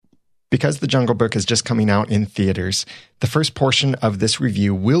Because The Jungle Book is just coming out in theaters, the first portion of this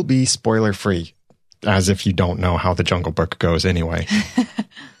review will be spoiler-free, as if you don't know how The Jungle Book goes anyway.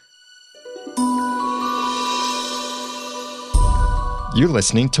 You're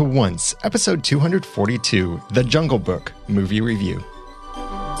listening to Once, episode 242, The Jungle Book movie review.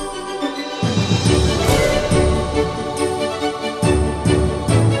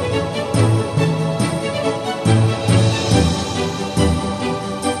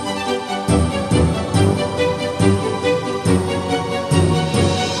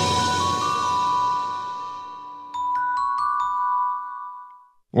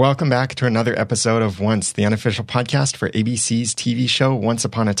 Welcome back to another episode of Once, the unofficial podcast for ABC's TV show Once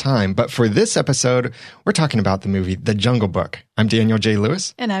Upon a Time. But for this episode, we're talking about the movie The Jungle Book. I'm Daniel J.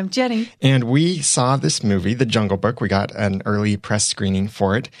 Lewis. And I'm Jenny. And we saw this movie, The Jungle Book. We got an early press screening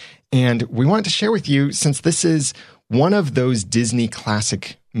for it. And we wanted to share with you, since this is one of those Disney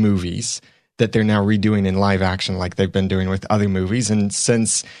classic movies that they're now redoing in live action like they've been doing with other movies. And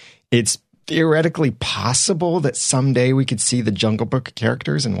since it's theoretically possible that someday we could see the Jungle Book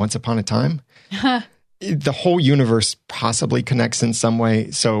characters in Once Upon a Time, the whole universe possibly connects in some way.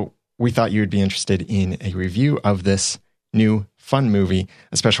 So we thought you would be interested in a review of this new fun movie,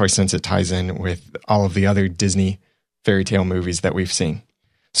 especially since it ties in with all of the other Disney fairy tale movies that we've seen.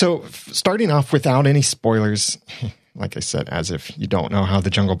 So starting off without any spoilers, like I said, as if you don't know how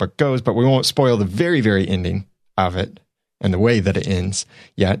the Jungle Book goes, but we won't spoil the very, very ending of it and the way that it ends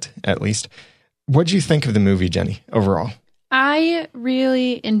yet, at least. What do you think of the movie, Jenny, overall? I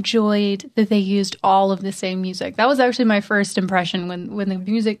really enjoyed that they used all of the same music. That was actually my first impression when the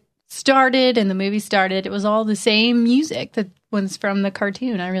music started and the movie started. It was all the same music that was from the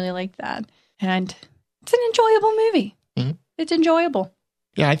cartoon. I really liked that. And it's an enjoyable movie. Mm-hmm. It's enjoyable.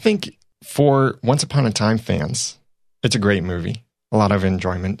 Yeah, I think for Once Upon a Time fans, it's a great movie. A lot of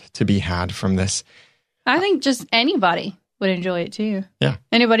enjoyment to be had from this. I think just anybody would enjoy it too. Yeah.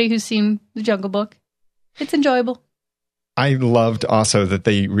 Anybody who's seen The Jungle Book, it's enjoyable. I loved also that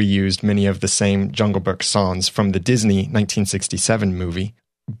they reused many of the same Jungle Book songs from the Disney 1967 movie,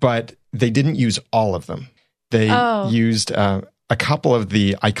 but they didn't use all of them. They used a couple of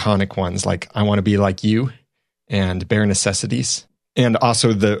the iconic ones, like I Want to Be Like You and Bare Necessities. And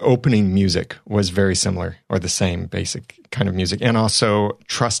also the opening music was very similar, or the same basic kind of music. And also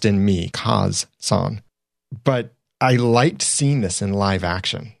Trust in Me, Ka's song. But I liked seeing this in live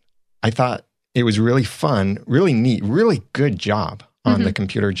action. I thought it was really fun, really neat, really good job on the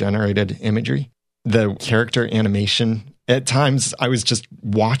computer-generated imagery. The character animation, at times I was just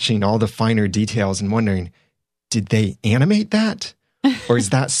watching all the finer details and wondering, did they animate that? Or is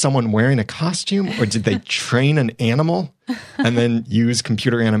that someone wearing a costume? Or did they train an animal and then use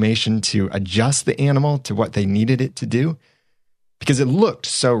computer animation to adjust the animal to what they needed it to do? Because it looked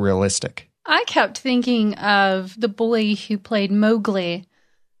so realistic. I kept thinking of the boy who played Mowgli.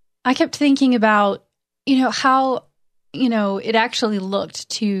 I kept thinking about, how, it actually looked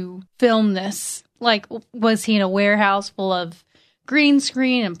to film this. Like, was he in a warehouse full of green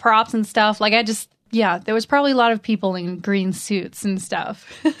screen and props and stuff? Like, there was probably a lot of people in green suits and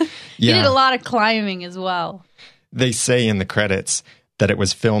stuff. He did a lot of climbing as well. They say in the credits that it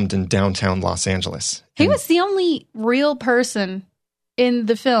was filmed in downtown Los Angeles. He was the only real person in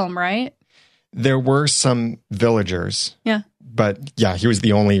the film, right? There were some villagers. Yeah. But yeah, he was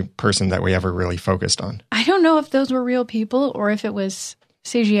the only person that we ever really focused on. I don't know if those were real people or if it was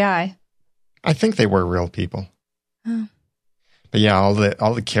CGI. I think they were real people. Oh. But yeah, all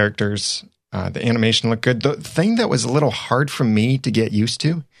the characters, the animation looked good. The thing that was a little hard for me to get used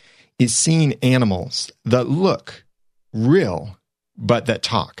to is seeing animals that look real, but that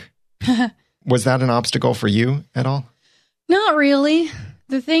talk. Was that an obstacle for you at all? Not really.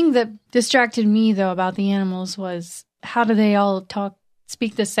 The thing that distracted me, though, about the animals was how do they all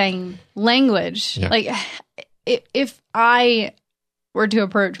speak the same language? Yeah. Like, if I were to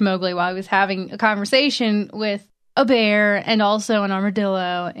approach Mowgli while I was having a conversation with a bear and also an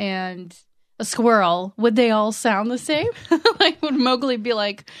armadillo and a squirrel, would they all sound the same? Like, would Mowgli be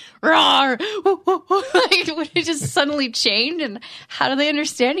like, roar? Like, would it just suddenly change? And how do they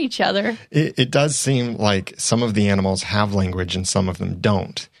understand each other? It does seem like some of the animals have language and some of them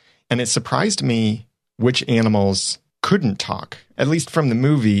don't. And it surprised me which animals couldn't talk. At least from the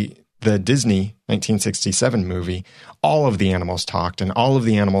movie, the Disney 1967 movie, all of the animals talked and all of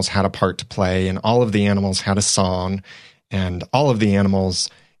the animals had a part to play and all of the animals had a song and all of the animals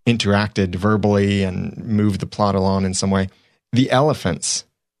interacted verbally and moved the plot along in some way. The elephants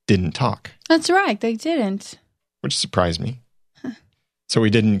didn't talk. That's right, they didn't. Which surprised me. Huh. So we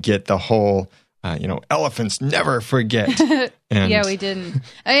didn't get the whole elephants never forget. And yeah, we didn't.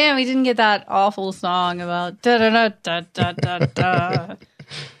 Oh, yeah, we didn't get that awful song about da da da da da da da.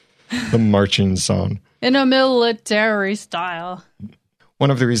 The marching song. In a military style.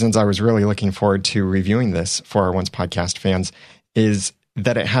 One of the reasons I was really looking forward to reviewing this for our Once Podcast fans is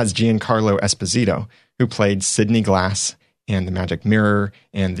that it has Giancarlo Esposito, who played Sidney Glass and the Magic Mirror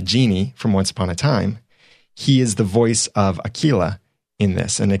and the Genie from Once Upon a Time. He is the voice of Aquila in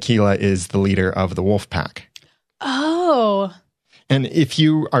this, and Aquila is the leader of the wolf pack. Oh. And if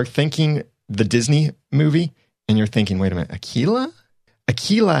you are thinking the Disney movie and you're thinking, wait a minute, Aquila?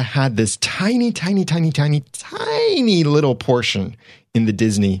 Aquila had this tiny, tiny, tiny, tiny, tiny little portion in the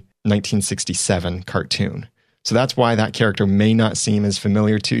Disney 1967 cartoon. So that's why that character may not seem as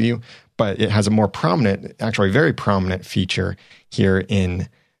familiar to you, but it has a more prominent, actually very prominent feature here in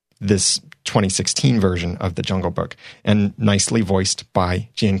this 2016 version of The Jungle Book, and nicely voiced by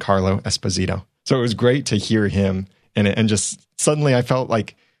Giancarlo Esposito. So it was great to hear him in it, and just suddenly I felt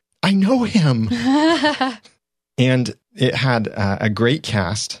like, I know him. And it had a great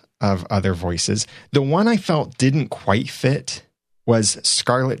cast of other voices. The one I felt didn't quite fit was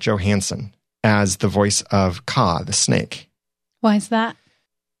Scarlett Johansson as the voice of Kaa, the snake. Why is that?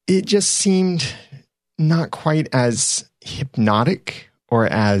 It just seemed not quite as hypnotic or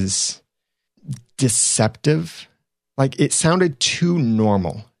as deceptive. Like, it sounded too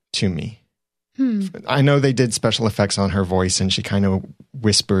normal to me. I know they did special effects on her voice and she kind of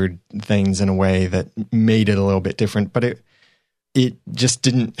whispered things in a way that made it a little bit different, but it just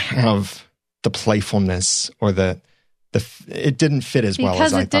didn't have the playfulness or it didn't fit as well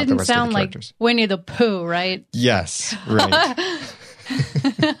as I thought the rest of the characters. Because it didn't sound like Winnie the Pooh, right? Yes, right.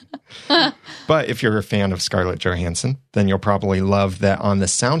 But if you're a fan of Scarlett Johansson, then you'll probably love that on the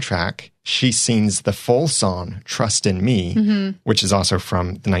soundtrack, she sings the full song, Trust in Me, which is also from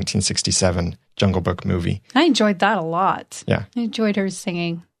the 1967 Jungle Book movie. I enjoyed that a lot. Yeah. I enjoyed her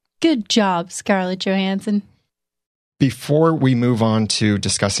singing. Good job, Scarlett Johansson. Before we move on to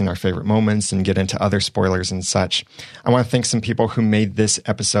discussing our favorite moments and get into other spoilers and such, I want to thank some people who made this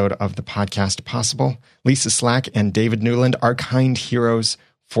episode of the podcast possible. Lisa Slack and David Newland are kind heroes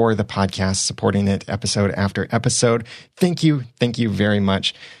for the podcast, supporting it episode after episode. Thank you. Thank you very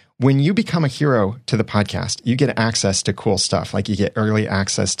much. When you become a hero to the podcast, you get access to cool stuff. Like you get early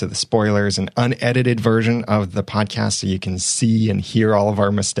access to the spoilers, an unedited version of the podcast so you can see and hear all of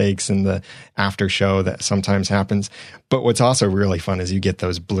our mistakes in the after show that sometimes happens. But what's also really fun is you get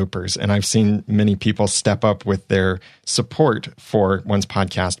those bloopers. And I've seen many people step up with their support for Once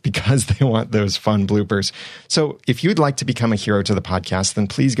Podcast because they want those fun bloopers. So if you'd like to become a hero to the podcast, then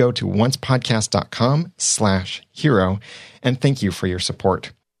please go to oncepodcast.com/hero. And thank you for your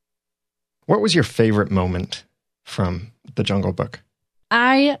support. What was your favorite moment from The Jungle Book?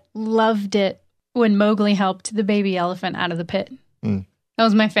 I loved it when Mowgli helped the baby elephant out of the pit. That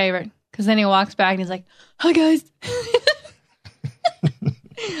was my favorite. Because then he walks back and he's like, "Hi, guys."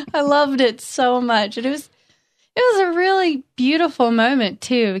 I loved it so much. And it was a really beautiful moment,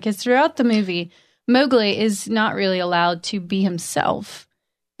 too, because throughout the movie, Mowgli is not really allowed to be himself.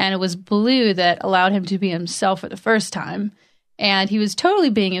 And it was Baloo that allowed him to be himself for the first time. And he was totally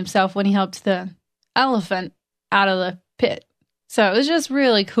being himself when he helped the elephant out of the pit. So it was just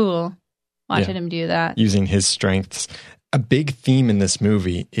really cool watching him do that. Using his strengths. A big theme in this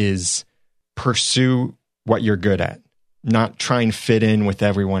movie is pursue what you're good at. Not try and fit in with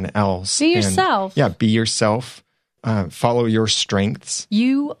everyone else. Be yourself. Be yourself. Follow your strengths.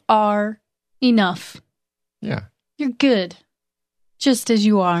 You are enough. Yeah. You're good. Just as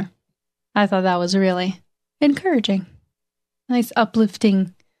you are. I thought that was really encouraging. Nice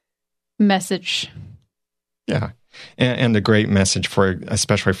uplifting message. Yeah. And a great message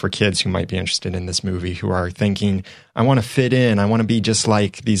especially for kids who might be interested in this movie, who are thinking, I want to fit in. I want to be just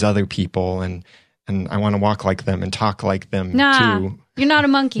like these other people. And I want to walk like them and talk like them too. You're not a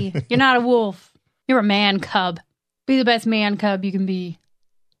monkey. You're not a wolf. You're a man cub. Be the best man cub you can be.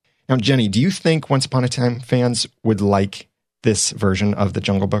 Now, Jenny, do you think Once Upon a Time fans would like this version of The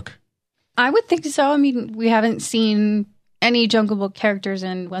Jungle Book? I would think so. I mean, we haven't seen any Jungle Book characters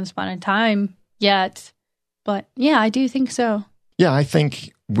in Once Upon a Time yet. But yeah, I do think so. Yeah, I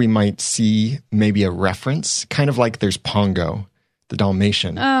think we might see maybe a reference, kind of like there's Pongo, the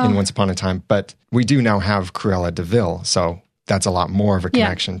Dalmatian, in Once Upon a Time. But we do now have Cruella de Vil, so that's a lot more of a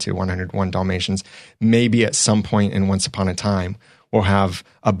connection to 101 Dalmatians. Maybe at some point in Once Upon a Time, we'll have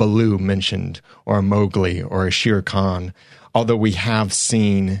a Baloo mentioned, or a Mowgli, or a Shere Khan. Although we have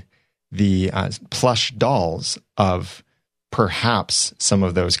seen the plush dolls of perhaps some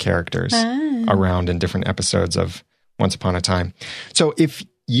of those characters around in different episodes of Once Upon a Time. So if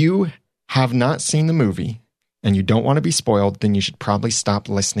you have not seen the movie and you don't want to be spoiled, then you should probably stop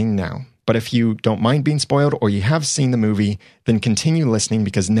listening now. But if you don't mind being spoiled or you have seen the movie, then continue listening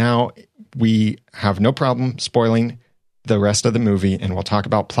because now we have no problem spoiling the rest of the movie, and we'll talk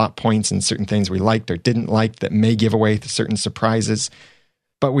about plot points and certain things we liked or didn't like that may give away certain surprises.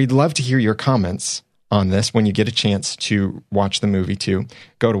 But we'd love to hear your comments on this when you get a chance to watch the movie too.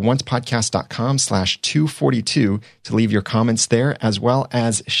 Go to oncepodcast.com/242 to leave your comments there, as well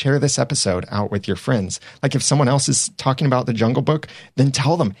as share this episode out with your friends. Like if someone else is talking about The Jungle Book, then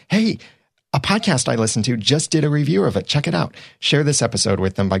tell them, hey, a podcast I listened to just did a review of it. Check it out. Share this episode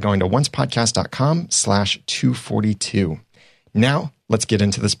with them by going to oncepodcast.com/242. Now, let's get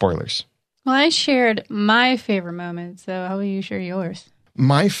into the spoilers. Well, I shared my favorite moment, so how will you share yours?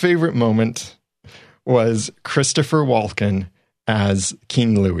 My favorite moment was Christopher Walken as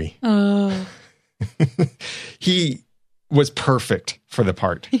King Louis. Oh. He was perfect for the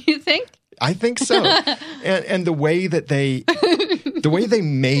part. You think? I think so. And the way that they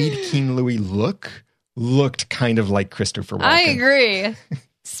made King Louis looked kind of like Christopher Walken. I agree.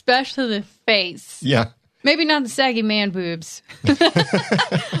 Especially the face. Yeah. Maybe not the saggy man boobs.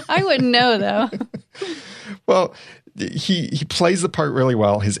 I wouldn't know though. Well, he plays the part really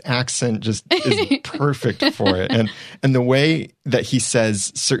well. His accent just is perfect for it. And the way that he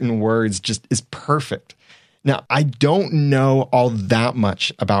says certain words just is perfect. Now, I don't know all that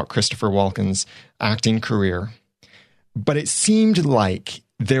much about Christopher Walken's acting career, but it seemed like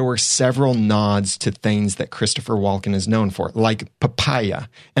there were several nods to things that Christopher Walken is known for, like papaya.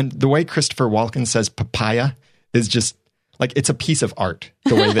 And the way Christopher Walken says papaya is just like it's a piece of art,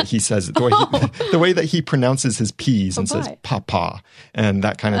 the way that he says it, the way that he pronounces his P's and says papa and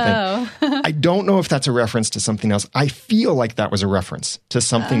that kind of thing. I don't know if that's a reference to something else. I feel like that was a reference to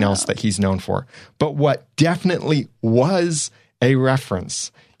something else that he's known for. But what definitely was a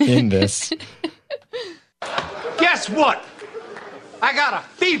reference in this. Guess what? I got a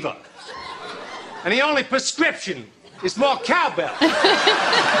fever. And the only prescription is more cowbell.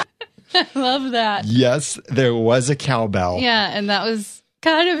 I love that. Yes, there was a cowbell. Yeah, and that was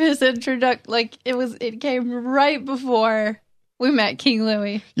kind of his introduction. Like it came right before we met King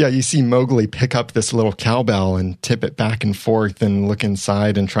Louis. Yeah, you see Mowgli pick up this little cowbell and tip it back and forth and look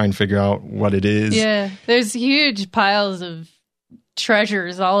inside and try and figure out what it is. Yeah, there's huge piles of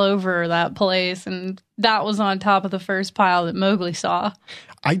treasures all over that place, and that was on top of the first pile that Mowgli saw.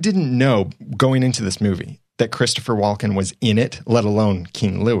 I didn't know going into this movie that Christopher Walken was in it, let alone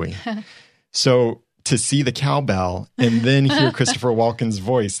King Louis. So to see the cowbell and then hear Christopher Walken's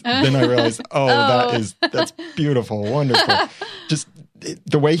voice, then I realized, that's beautiful, wonderful. Just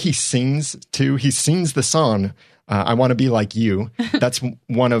the way he sings too. He sings the song, I Want to Be Like You. That's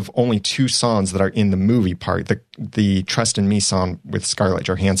one of only 2 songs that are in the movie part. The Trust in Me song with Scarlett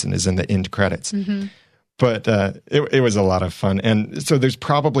Johansson is in the end credits. Mm-hmm. But it was a lot of fun. And so there's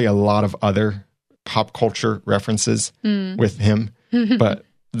probably a lot of other pop culture references with him. But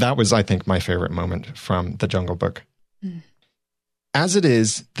that was, I think, my favorite moment from The Jungle Book. Mm. As it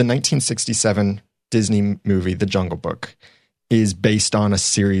is, the 1967 Disney movie, The Jungle Book, is based on a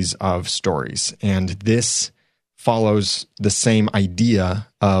series of stories. And this follows the same idea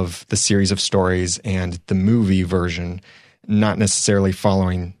of the series of stories and the movie version, not necessarily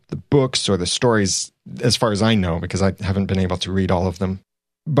following the books or the stories, as far as I know, because I haven't been able to read all of them.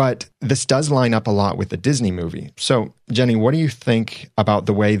 But this does line up a lot with the Disney movie. So, Jenny, what do you think about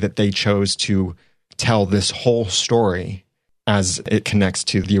the way that they chose to tell this whole story as it connects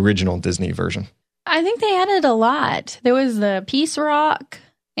to the original Disney version? I think they added a lot. There was the Peace Rock,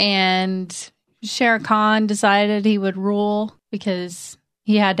 and Shere Khan decided he would rule because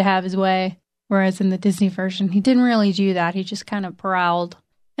he had to have his way. Whereas in the Disney version, he didn't really do that. He just kind of prowled.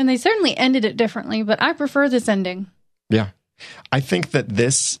 And they certainly ended it differently, but I prefer this ending. Yeah. I think that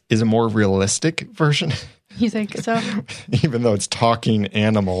this is a more realistic version. You think so? Even though it's talking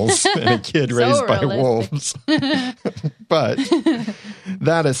animals and a kid so raised by wolves. But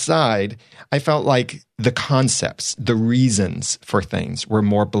that aside, I felt like the concepts, the reasons for things were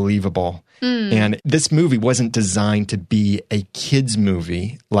more believable. And this movie wasn't designed to be a kid's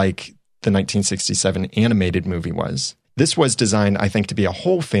movie like the 1967 animated movie was. This was designed, I think, to be a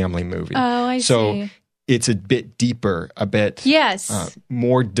whole family movie. Oh, I see. It's a bit deeper, a bit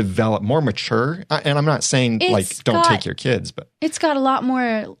more developed, more mature. And I'm not saying don't take your kids, but it's got a lot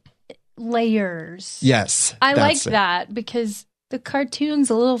more layers. Yes. I like that because the cartoon's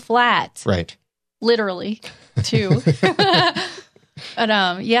a little flat. Right. Literally, too.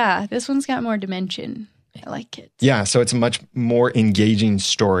 But this one's got more dimension. I like it. Yeah, so it's a much more engaging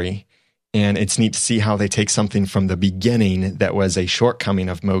story. And it's neat to see how they take something from the beginning that was a shortcoming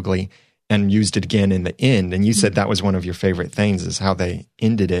of Mowgli and used it again in the end. And you said that was one of your favorite things, is how they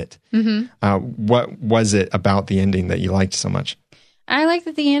ended it. What was it about the ending that you liked so much? I like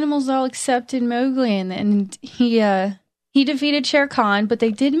that the animals all accepted Mowgli, and he defeated Shere Khan, but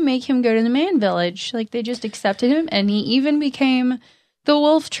they didn't make him go to the man village. Like, they just accepted him, and he even became the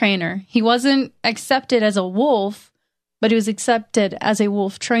wolf trainer. He wasn't accepted as a wolf, but he was accepted as a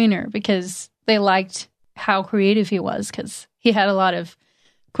wolf trainer because they liked how creative he was, because he had a lot of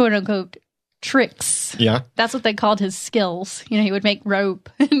quote-unquote tricks. Yeah. That's what they called his skills. You know, he would make rope,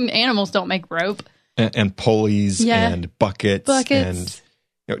 and animals don't make rope. And pulleys and buckets and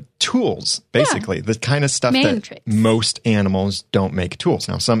tools, basically. The kind of stuff that most animals don't make tools.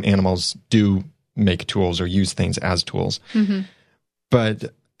 Now, some animals do make tools or use things as tools.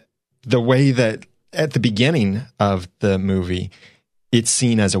 But the way that at the beginning of the movie, it's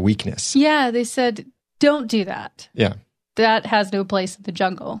seen as a weakness. Yeah, they said, don't do that. Yeah. That has no place in the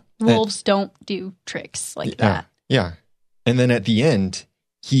jungle. Wolves don't do tricks like that. Yeah. And then at the end,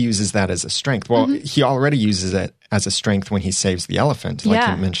 he uses that as a strength. Well, he already uses it as a strength when he saves the elephant, like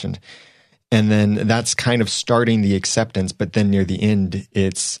you mentioned. And then that's kind of starting the acceptance. But then near the end,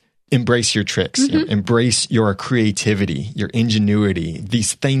 it's embrace your tricks, embrace your creativity, your ingenuity,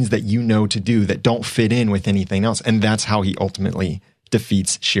 these things that you know to do that don't fit in with anything else. And that's how he ultimately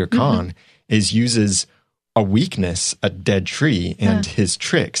defeats Shere Khan, is uses a weakness, a dead tree, and his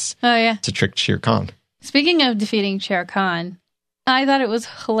tricks to trick Shere Khan. Speaking of defeating Shere Khan, I thought it was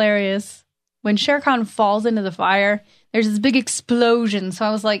hilarious. When Shere Khan falls into the fire, there's this big explosion. So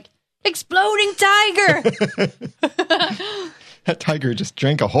I was like, exploding tiger! That tiger just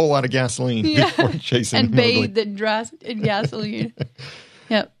drank a whole lot of gasoline before chasing and Mowgli. bathed in gasoline.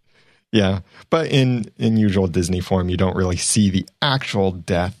 Yep. Yeah. But in usual Disney form, you don't really see the actual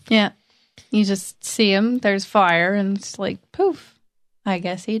death. Yeah. You just see him, there's fire, and it's like, poof, I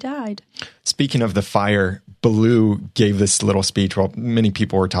guess he died. Speaking of the fire, Baloo gave this little speech. Well, many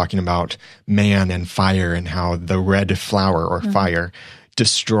people were talking about man and fire and how the red flower or fire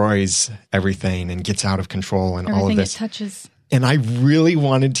destroys everything and gets out of control and all of this. Everything it touches. And I really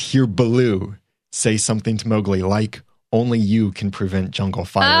wanted to hear Baloo say something to Mowgli like, only you can prevent jungle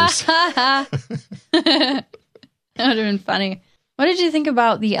fires. That would have been funny. What did you think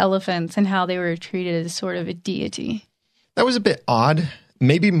about the elephants and how they were treated as sort of a deity? That was a bit odd.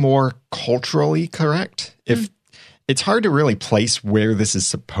 Maybe more culturally correct. If it's hard to really place where this is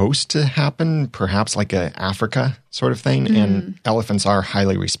supposed to happen, perhaps like a Africa sort of thing, and elephants are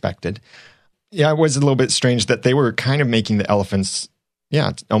highly respected. Yeah, it was a little bit strange that they were kind of making the elephants,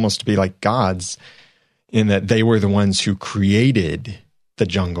 almost to be like gods, in that they were the ones who created the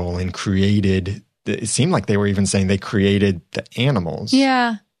jungle and it seemed like they were even saying they created the animals.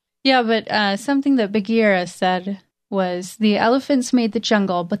 Yeah. Yeah, but something that Bagheera said was, the elephants made the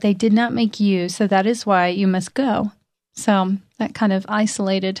jungle, but they did not make you, so that is why you must go. So that kind of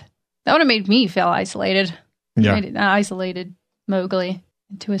isolated. That would have made me feel isolated. Yeah. Isolated Mowgli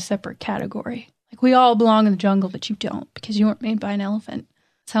into a separate category. Like, we all belong in the jungle, but you don't, because you weren't made by an elephant.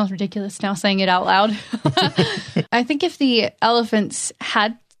 Sounds ridiculous now saying it out loud. I think if the elephants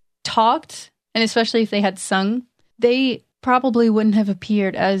had talked, and especially if they had sung, they probably wouldn't have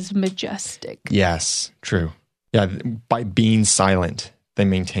appeared as majestic. Yes, true. Yeah, by being silent, they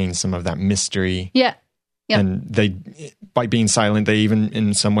maintain some of that mystery. Yeah. Yep. And by being silent, they even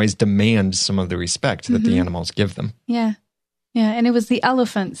in some ways demand some of the respect that the animals give them. Yeah. Yeah, and it was the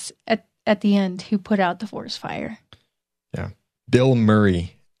elephants at the end who put out the forest fire. Yeah. Bill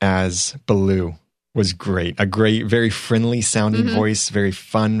Murray as Baloo was great. A great, very friendly sounding voice, very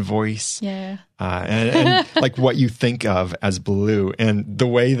fun voice. Yeah. And like what you think of as Baloo. And the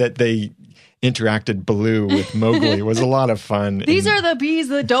way that they interacted Baloo with Mowgli was a lot of fun. These are the bees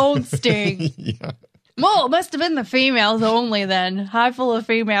that don't sting. Yeah. Well, it must have been the females only then. Hive full of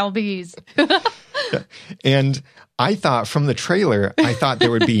female bees. Yeah. And I thought from the trailer,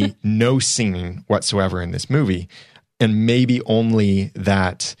 there would be no singing whatsoever in this movie. And maybe only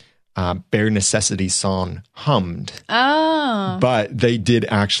that Bare Necessity song hummed. Oh. But they did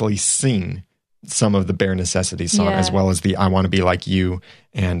actually sing some of the Bare Necessity song, as well as the I Want to Be Like You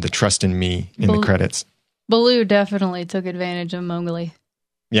and the Trust in Me in the credits. Baloo definitely took advantage of Mowgli.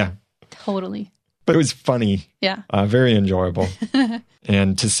 Yeah. Totally. But it was funny. Yeah. Very enjoyable.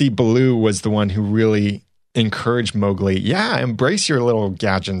 And to see Baloo was the one who really encouraged Mowgli, embrace your little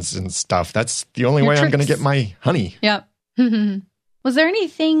gadgets and stuff. That's the only way I'm going to get my honey. Yep. Was there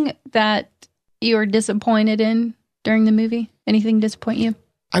anything that you were disappointed in during the movie? Anything disappoint you?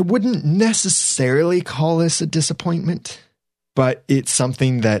 I wouldn't necessarily call this a disappointment, but it's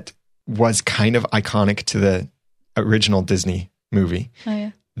something that was kind of iconic to the original Disney movie. Oh,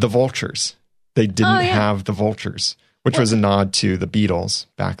 yeah. the vultures. They didn't have the vultures, which was a nod to the Beatles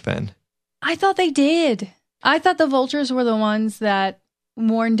back then. I thought they did. I thought the vultures were the ones that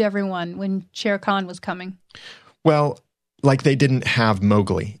warned everyone when Shere Khan was coming. Well, like they didn't have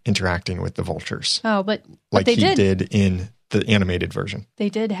Mowgli interacting with the vultures. Oh, but like they he did in the animated version. They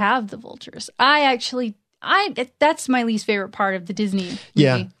did have the vultures. That's my least favorite part of the Disney movie.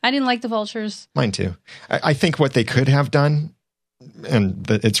 Yeah. I didn't like the vultures. Mine too. I think what they could have done, and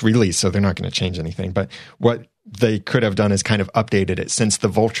it's released, so they're not going to change anything, but what they could have done is kind of updated it. Since the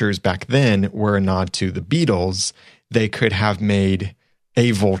vultures back then were a nod to the Beatles, they could have made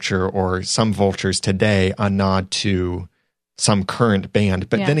a vulture or some vultures today a nod to some current band.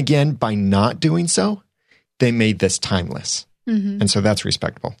 But then again, by not doing so, they made this timeless. Mm-hmm. And so that's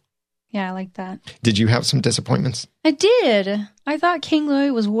respectable. Yeah, I like that. Did you have some disappointments? I did. I thought King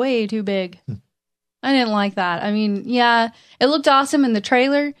Louie was way too big. I didn't like that. I mean, yeah, it looked awesome in the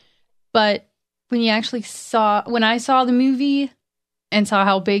trailer, but when I saw the movie and saw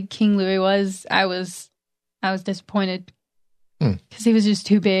how big King Louie was, I was disappointed because he was just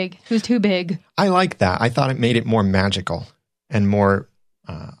too big. He was too big. I like that. I thought it made it more magical and more.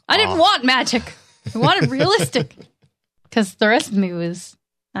 I didn't want magic. I wanted realistic because the rest of the movie was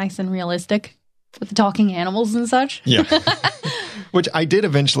nice and realistic with the talking animals and such. Yeah, which I did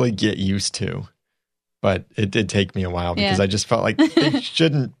eventually get used to, but it did take me a while because I just felt like they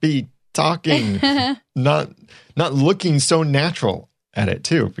shouldn't be talking, not looking so natural at it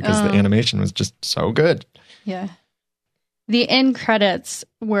too, because the animation was just so good. Yeah. The end credits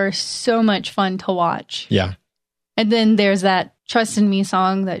were so much fun to watch. Yeah. And then there's that Trust in Me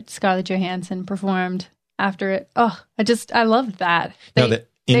song that Scarlett Johansson performed after it. Oh, I loved that.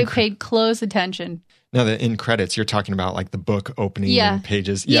 They paid close attention. Now, the end credits, you're talking about like the book opening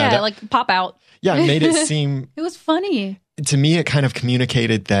pages. Yeah, like pop out. Yeah, it made it seem... It was funny. To me, it kind of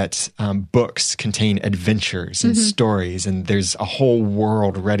communicated that books contain adventures and stories, and there's a whole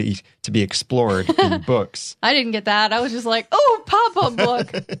world ready to be explored in books. I didn't get that. I was just like, oh, pop-up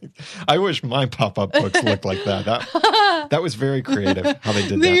book. I wish my pop-up books looked like that. That was very creative how they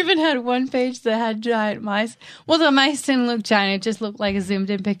did that. They even had one page that had giant mice. Well, the mice didn't look giant. It just looked like a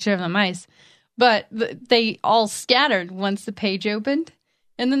zoomed-in picture of the mice. But they all scattered once the page opened.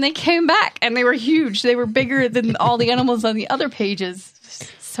 And then they came back, and they were huge. They were bigger than all the animals on the other pages.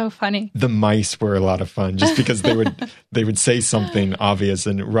 So funny. The mice were a lot of fun, just because they would say something obvious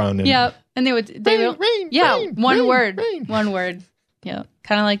and run. And and they would rain, one word. Yeah,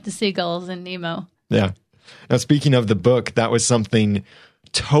 kind of like the seagulls in Nemo. Yeah. Now, speaking of the book, that was something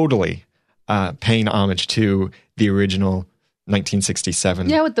totally paying homage to the original 1967.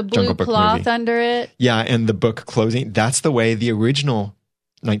 Yeah, with the blue cloth under it. Yeah, and the book closing. That's the way the original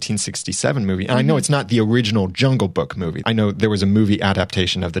 1967 movie. And I know it's not the original Jungle Book movie. I know there was a movie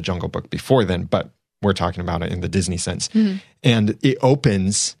adaptation of the Jungle Book before then, but we're talking about it in the Disney sense. And it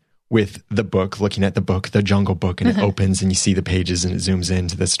opens with the book, looking at the book, the Jungle Book, and it opens and you see the pages and it zooms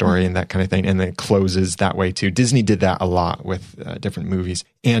into the story and that kind of thing. And then it closes that way too. Disney did that a lot with different movies.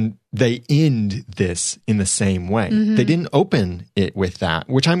 And they end this in the same way. They didn't open it with that,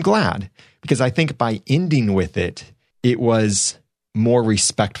 which I'm glad, because I think by ending with it, it was more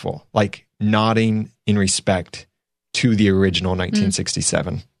respectful, like nodding in respect to the original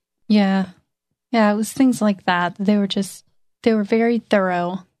 1967. Yeah. Yeah, it was things like that. They were very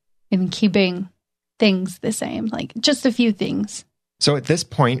thorough in keeping things the same, like just a few things. So at this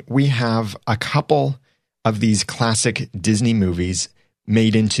point, we have a couple of these classic Disney movies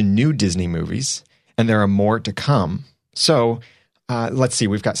made into new Disney movies, and there are more to come. So let's see,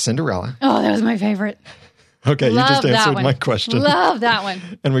 we've got Cinderella. Oh, that was my favorite. Okay, you just answered my question. Love that one.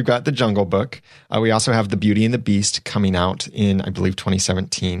 And we've got The Jungle Book. We also have The Beauty and the Beast coming out in, I believe,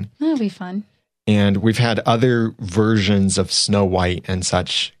 2017. That'll be fun. And we've had other versions of Snow White and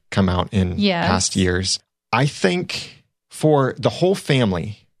such come out in past years. I think for the whole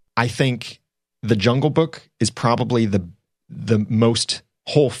family, I think The Jungle Book is probably the most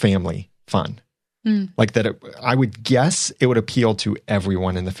whole family fun. Like that, I would guess it would appeal to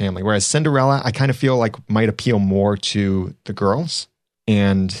everyone in the family. Whereas Cinderella, I kind of feel like might appeal more to the girls.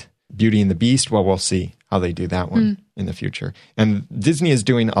 And Beauty and the Beast, well, we'll see how they do that one in the future. And Disney is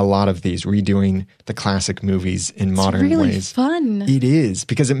doing a lot of these, redoing the classic movies in modern ways. It's really fun. It is,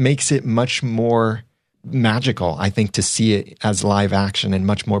 because it makes it much more magical, I think, to see it as live action and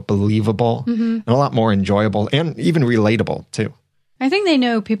much more believable and a lot more enjoyable and even relatable too. I think they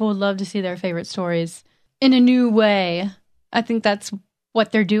know people would love to see their favorite stories in a new way. I think that's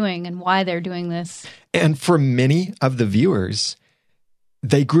what they're doing and why they're doing this. And for many of the viewers,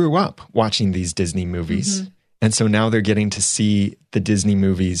 they grew up watching these Disney movies And so now they're getting to see the Disney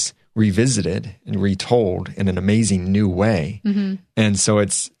movies revisited and retold in an amazing new way. Mm-hmm. And so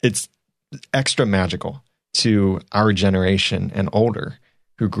it's extra magical to our generation and older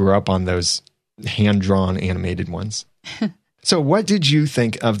who grew up on those hand-drawn animated ones. So what did you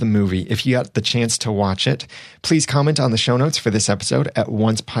think of the movie? If you got the chance to watch it, please comment on the show notes for this episode at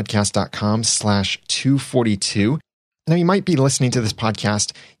oncepodcast.com/242. Now, you might be listening to this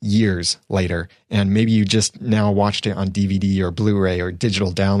podcast years later, and maybe you just now watched it on DVD or Blu-ray or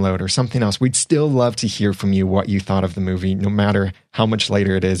digital download or something else. We'd still love to hear from you what you thought of the movie, no matter how much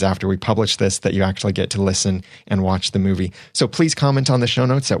later it is after we publish this that you actually get to listen and watch the movie. So please comment on the show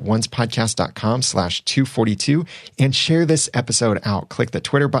notes at oncepodcast.com/242 and share this episode out. Click the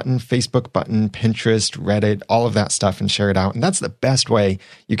Twitter button, Facebook button, Pinterest, Reddit, all of that stuff, and share it out. And that's the best way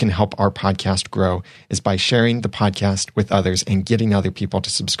you can help our podcast grow, is by sharing the podcast with others and getting other people to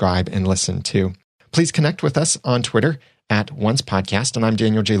subscribe and listen too. Please connect with us on Twitter at Once Podcast, and I'm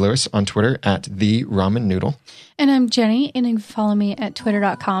Daniel J. Lewis on Twitter at The Ramen Noodle. And I'm Jenny, and you can follow me at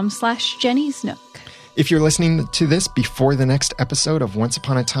twitter.com/Jenny's Nook. If you're listening to this before the next episode of Once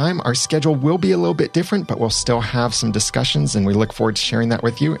Upon a Time, our schedule will be a little bit different, but we'll still have some discussions, and we look forward to sharing that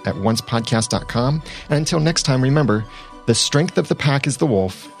with you at oncepodcast.com. And until next time, remember, the strength of the pack is the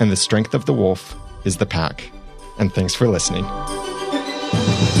wolf, and the strength of the wolf is the pack. And thanks for listening.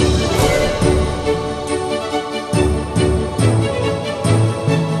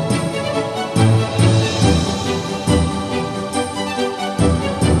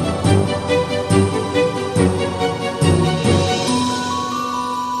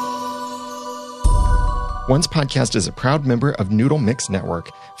 Once Podcast is a proud member of Noodle Mix Network.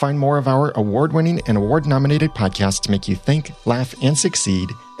 Find more of our award-winning and award-nominated podcasts to make you think, laugh, and succeed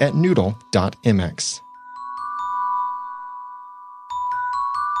at noodle.mx.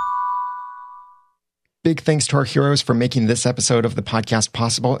 Big thanks to our heroes for making this episode of the podcast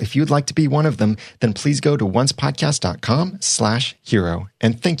possible. If you'd like to be one of them, then please go to oncepodcast.com/hero.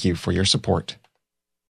 And thank you for your support.